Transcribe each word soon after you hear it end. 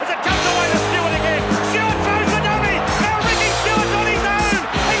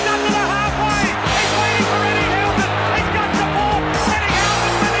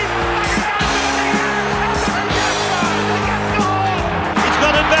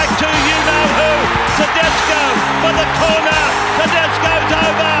Tedesco for the corner. Tedesco's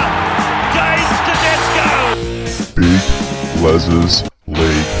over. James Tedesco. Big Les's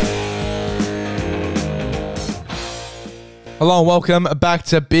League. Hello and welcome back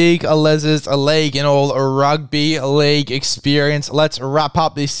to Big Les's League and all rugby league experience. Let's wrap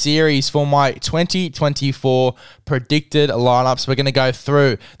up this series for my 2024 predicted lineups. We're going to go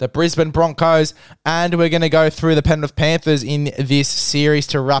through the Brisbane Broncos and we're going to go through the Penrith Panthers in this series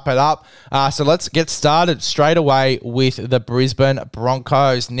to wrap it up. So let's get started straight away with the Brisbane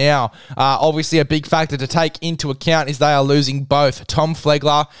Broncos. Now, obviously a big factor to take into account is they are losing both Tom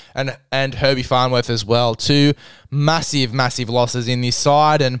Flegler and Herbie Farnworth as well. Two massive losses in this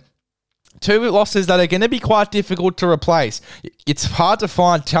side and two losses that are going to be quite difficult to replace. It's hard to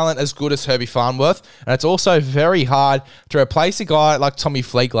find talent as good as Herbie Farnworth, and it's also very hard to replace a guy like Tommy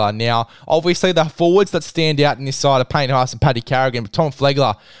Flegler. Now, obviously, the forwards that stand out in this side are Payne Haas and Paddy Carrigan, but Tom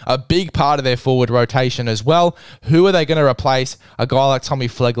Flegler, a big part of their forward rotation as well. Who are they going to replace a guy like Tommy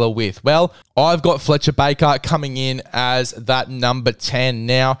Flegler with? Well, I've got Fletcher Baker coming in as that number 10.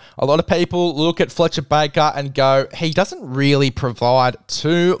 Now, a lot of people look at Fletcher Baker and go, he doesn't really provide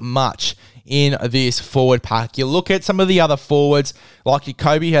too much in this forward pack. You look at some of the other forwards, like your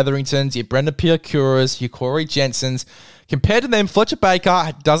Kobe Hetheringtons, your Brendan Piakuras, your Corey Jensens. Compared to them, Fletcher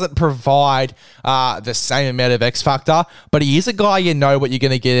Baker doesn't provide the same amount of X factor, but he is a guy you know what you're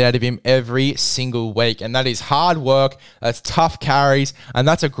going to get out of him every single week, and that is hard work, that's tough carries, and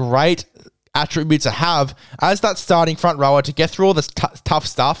that's a great attribute to have as that starting front rower to get through all this tough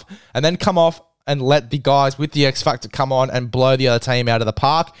stuff and then come off and let the guys with the X Factor come on and blow the other team out of the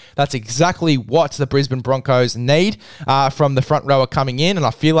park. That's exactly what the Brisbane Broncos need from the front rower coming in, and I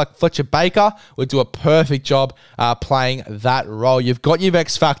feel like Fletcher Baker would do a perfect job playing that role. You've got your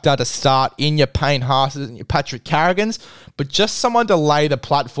X Factor to start in your Payne Haas's and your Patrick Carrigans, but just someone to lay the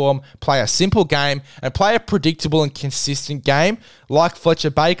platform, play a simple game, and play a predictable and consistent game like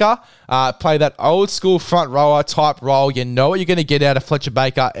Fletcher Baker. Play that old school front rower type role. You know what you're going to get out of Fletcher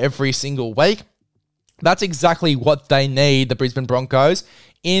Baker every single week. That's exactly what they need, the Brisbane Broncos,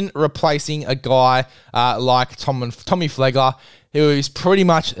 in replacing a guy like Tommy Flegler, who is pretty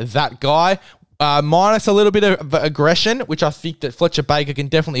much that guy. Minus a little bit of aggression, which I think that Fletcher Baker can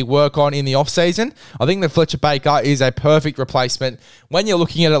definitely work on in the offseason. I think that Fletcher Baker is a perfect replacement when you're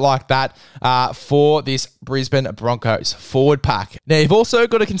looking at it like that for this Brisbane Broncos forward pack. Now, you've also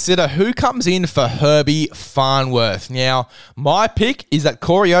got to consider who comes in for Herbie Farnworth. Now, my pick is that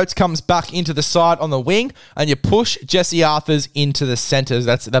Corey Oates comes back into the side on the wing and you push Jesse Arthurs into the centres.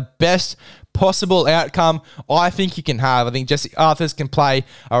 That's the best possible outcome I think you can have. I think Jesse Arthurs can play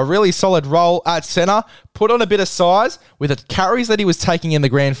a really solid role at centre, put on a bit of size with the carries that he was taking in the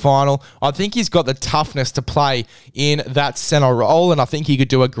grand final. I think he's got the toughness to play in that centre role, and I think he could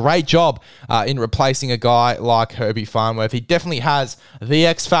do a great job in replacing a guy like Herbie Farnworth. He definitely has the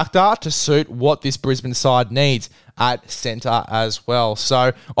X factor to suit what this Brisbane side needs at centre as well.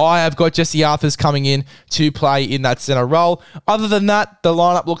 So I have got Jesse Arthurs coming in to play in that centre role. Other than that, the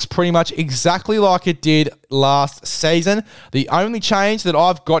lineup looks pretty much exactly like it did last season. The only change that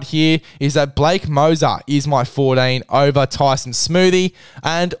I've got here is that Blake Moser is my 14 over Tyson Smoothie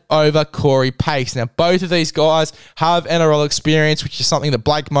and over Corey Pace. Now, both of these guys have NRL experience, which is something that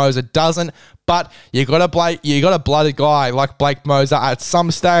Blake Moser doesn't. But you got to blood a guy like Blake Moser at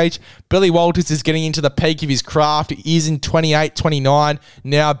some stage. Billy Walters is getting into the peak of his craft. He is in 28, 29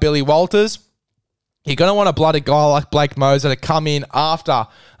 now. Billy Walters. You're going to want to blood a guy like Blake Moser to come in after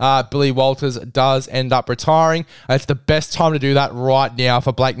Billy Walters does end up retiring. It's the best time to do that right now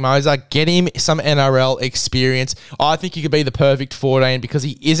for Blake Moser. Get him some NRL experience. I think he could be the perfect 14 because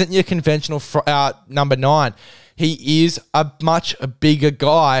he isn't your conventional number 9. He is a much bigger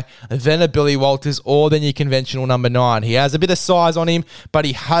guy than a Billy Walters or than your conventional number 9. He has a bit of size on him, but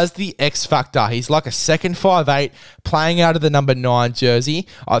he has the X factor. He's like a second 5'8", playing out of the number 9 jersey.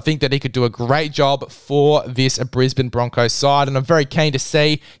 I think that he could do a great job for this Brisbane Broncos side, and I'm very keen to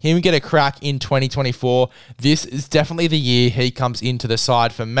see him get a crack in 2024. This is definitely the year he comes into the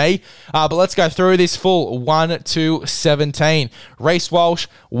side for me. But let's go through this full 1 to 17. Reece Walsh,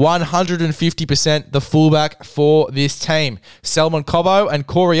 150% the fullback for this team. Selman Cobbo and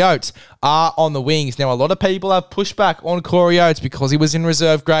Corey Oates are on the wings. Now, a lot of people have pushed back on Corey Oates because he was in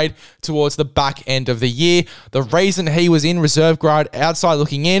reserve grade towards the back end of the year. The reason he was in reserve grade outside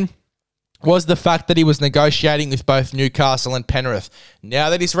looking in was the fact that he was negotiating with both Newcastle and Penrith. Now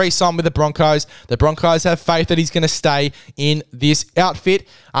that he's re-signed with the Broncos have faith that he's going to stay in this outfit,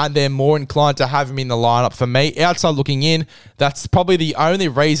 and they're more inclined to have him in the lineup. For me, outside looking in, that's probably the only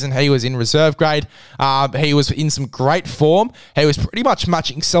reason he was in reserve grade. He was in some great form. He was pretty much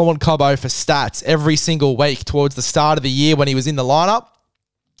matching Selwyn Cobbo for stats every single week towards the start of the year when he was in the lineup.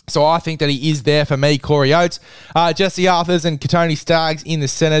 So I think that he is there for me, Corey Oates. Jesse Arthurs and Tony Staggs in the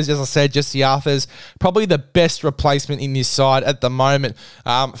centres. As I said, Jesse Arthurs, probably the best replacement in this side at the moment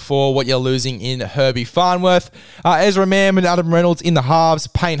for what you're losing in Herbie Farnworth. Ezra Mam and Adam Reynolds in the halves.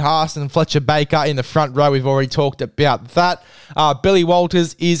 Payne Haas and Fletcher Baker in the front row. We've already talked about that. Billy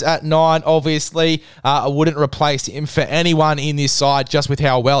Walters is at 9, obviously. I wouldn't replace him for anyone in this side just with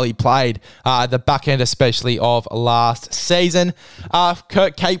how well he played, the back end especially of last season.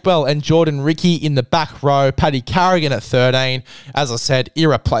 Kurt Capewell and Jordan Ricky in the back row. Paddy Carrigan at 13. As I said,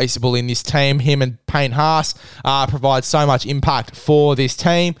 irreplaceable in this team. Him and Payne Haas provide so much impact for this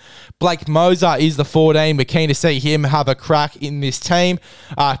team. Blake Moser is the 14. We're keen to see him have a crack in this team.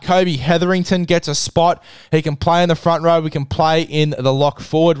 Kobe Hetherington gets a spot. He can play in the front row. We can play in the lock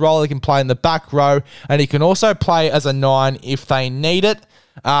forward role. He can play in the back row. And he can also play as a 9 if they need it.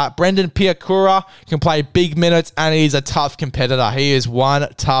 Brendan Piakura can play big minutes, and he's a tough competitor. He is one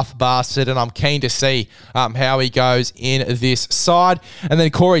tough bastard, and I'm keen to see how he goes in this side. And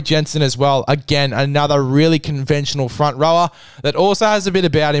then Corey Jensen as well. Again, another really conventional front rower that also has a bit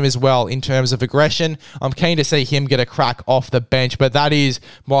about him as well in terms of aggression. I'm keen to see him get a crack off the bench, but that is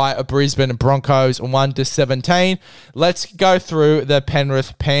my Brisbane Broncos 1-17. Let's go through the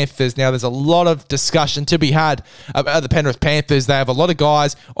Penrith Panthers. Now, there's a lot of discussion to be had about the Penrith Panthers. They have a lot of guys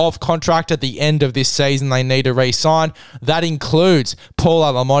off contract at the end of this season they need to re-sign. That includes Paul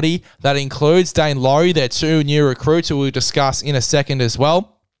Alamotti. That includes Dane Laurie, their 2 new recruits who we'll discuss in a second as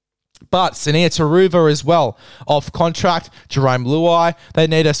well. But Sania Taruva as well, off contract. Jerome Luai, they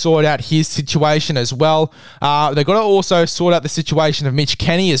need to sort out his situation as well. They've got to also sort out the situation of Mitch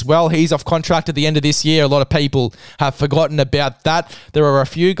Kenny as well. He's off contract at the end of this year. A lot of people have forgotten about that. There are a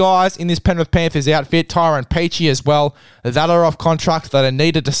few guys in this Penrith Panthers outfit, Tyrone Peachy as well, that are off contract that I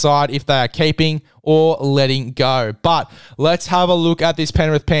need to decide if they are keeping or letting go. But let's have a look at this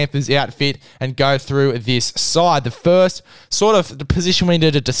Penrith Panthers outfit and go through this side. The first sort of the position we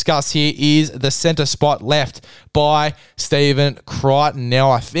need to discuss here is the centre spot left by Stephen Crichton. Now,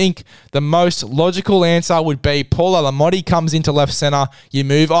 I think the most logical answer would be Paul Alamotti comes into left centre. You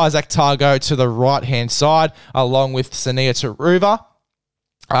move Isaac Targo to the right-hand side along with Sania Taruva.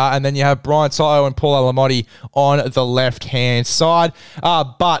 And then you have Brian To'o and Paul Alamotti on the left-hand side.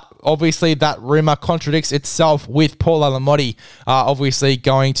 But obviously that rumour contradicts itself with Paul Alamotti obviously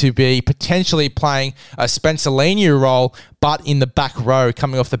going to be potentially playing a Spencer Leniu role, but in the back row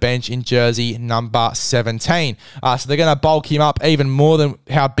coming off the bench in jersey number 17. So they're going to bulk him up even more than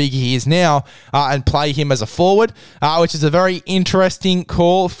how big he is now and play him as a forward, which is a very interesting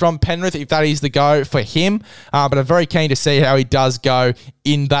call from Penrith if that is the go for him. But I'm very keen to see how he does go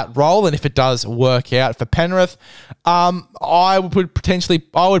in that role and if it does work out for Penrith. I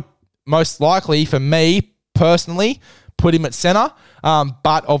would most likely, for me personally, put him at centre.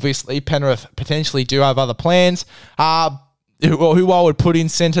 But obviously Penrith potentially do have other plans. Who I would put in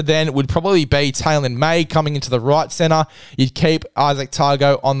centre then would probably be Taylor May coming into the right centre. You'd keep Isaac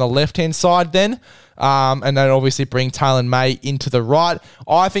Targo on the left-hand side then. And then obviously bring Taylor May into the right.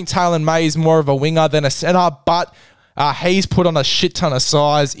 I think Taylor May is more of a winger than a centre, but he's put on a shit ton of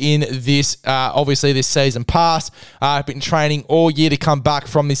size in this, obviously this season past. Been training all year to come back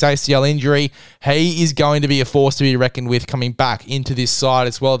from this ACL injury. He is going to be a force to be reckoned with coming back into this side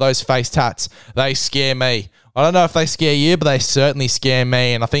as well. Those face tats, they scare me. I don't know if they scare you, but they certainly scare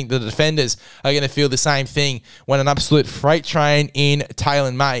me. And I think the defenders are going to feel the same thing when an absolute freight train in Taylor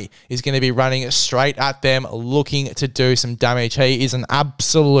May is going to be running straight at them, looking to do some damage. He is an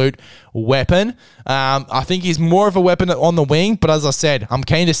absolute weapon. I think he's more of a weapon on the wing, but as I said, I'm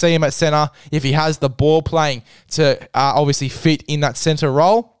keen to see him at centre if he has the ball playing to obviously fit in that centre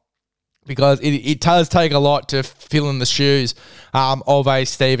role. Because it does take a lot to fill in the shoes of a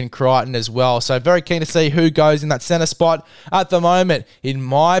Stephen Crichton as well. So very keen to see who goes in that centre spot. At the moment, in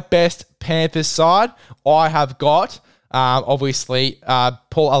my best Panthers side, I have got Obviously,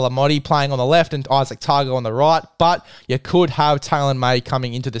 Paul Alamotti playing on the left and Isaac Targo on the right, but you could have Taylor May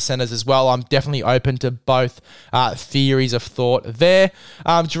coming into the centres as well. I'm definitely open to both theories of thought there.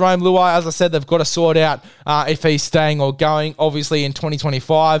 Jerome Luai, as I said, they've got to sort out if he's staying or going. Obviously, in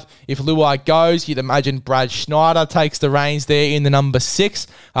 2025, if Luai goes, you'd imagine Brad Schneider takes the reins there in the number 6.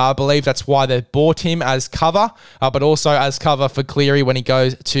 I believe that's why they've bought him as cover, but also as cover for Cleary when he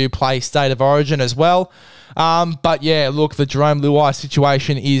goes to play State of Origin as well. But yeah, look, the Jerome Luai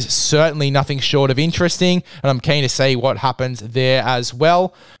situation is certainly nothing short of interesting, and I'm keen to see what happens there as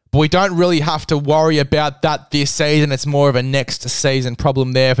well. But we don't really have to worry about that this season. It's more of a next season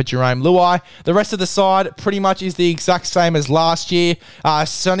problem there for Jerome Luai. The rest of the side pretty much is the exact same as last year.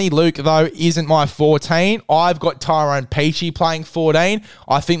 Sonny Luke, though, isn't my 14. I've got Tyrone Peachy playing 14.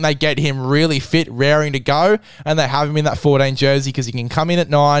 I think they get him really fit, raring to go, and they have him in that 14 jersey because he can come in at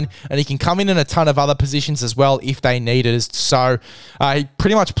 9, and he can come in a ton of other positions as well if they need it. So he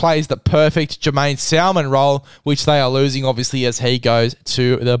pretty much plays the perfect Jermaine Salmon role, which they are losing, obviously, as he goes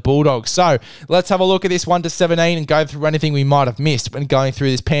to the Bulldogs. So let's have a look at this 1 to 17 and go through anything we might have missed when going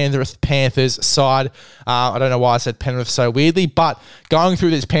through this Panthers side. I don't know why I said Penrith so weirdly, but going through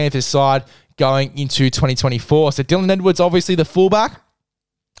this Panthers side going into 2024. So Dylan Edwards, obviously the fullback.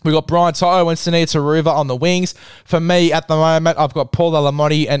 We've got Brian To'o and Sunita Taruva on the wings. For me, at the moment, I've got Paul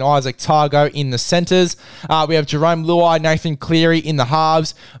Alamotti and Isaac Targo in the centres. We have Jerome Luai, Nathan Cleary in the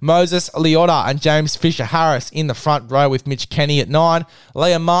halves. Moses Leota and James Fisher-Harris in the front row with Mitch Kenny at 9.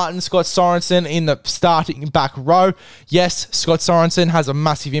 Liam Martin, Scott Sorensen in the starting back row. Yes, Scott Sorensen has a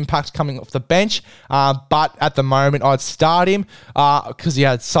massive impact coming off the bench, but at the moment, I'd start him because he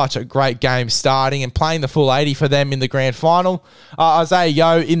had such a great game starting and playing the full 80 for them in the grand final. Isaiah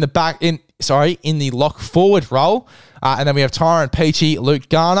Yeo in the lock forward role. And then we have Tyrone Peachy, Luke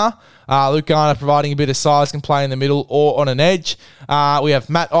Garner. Luke Garner providing a bit of size, can play in the middle or on an edge. We have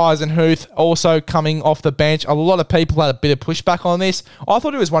Matt Eisenhuth also coming off the bench. A lot of people had a bit of pushback on this. I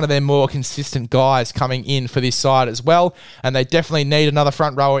thought he was one of their more consistent guys coming in for this side as well. And they definitely need another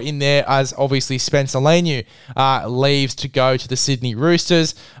front rower in there, as obviously Spencer Leniu leaves to go to the Sydney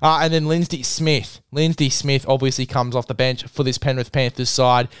Roosters. And then Lindsay Smith. Lindsay Smith obviously comes off the bench for this Penrith Panthers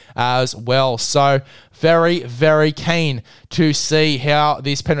side as well. So very, very keen to see how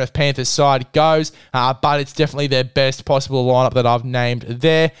this Penrith Panthers side goes, but it's definitely their best possible lineup that I've named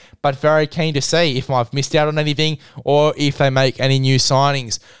there. But very keen to see if I've missed out on anything or if they make any new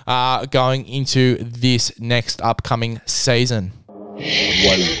signings going into this next upcoming season.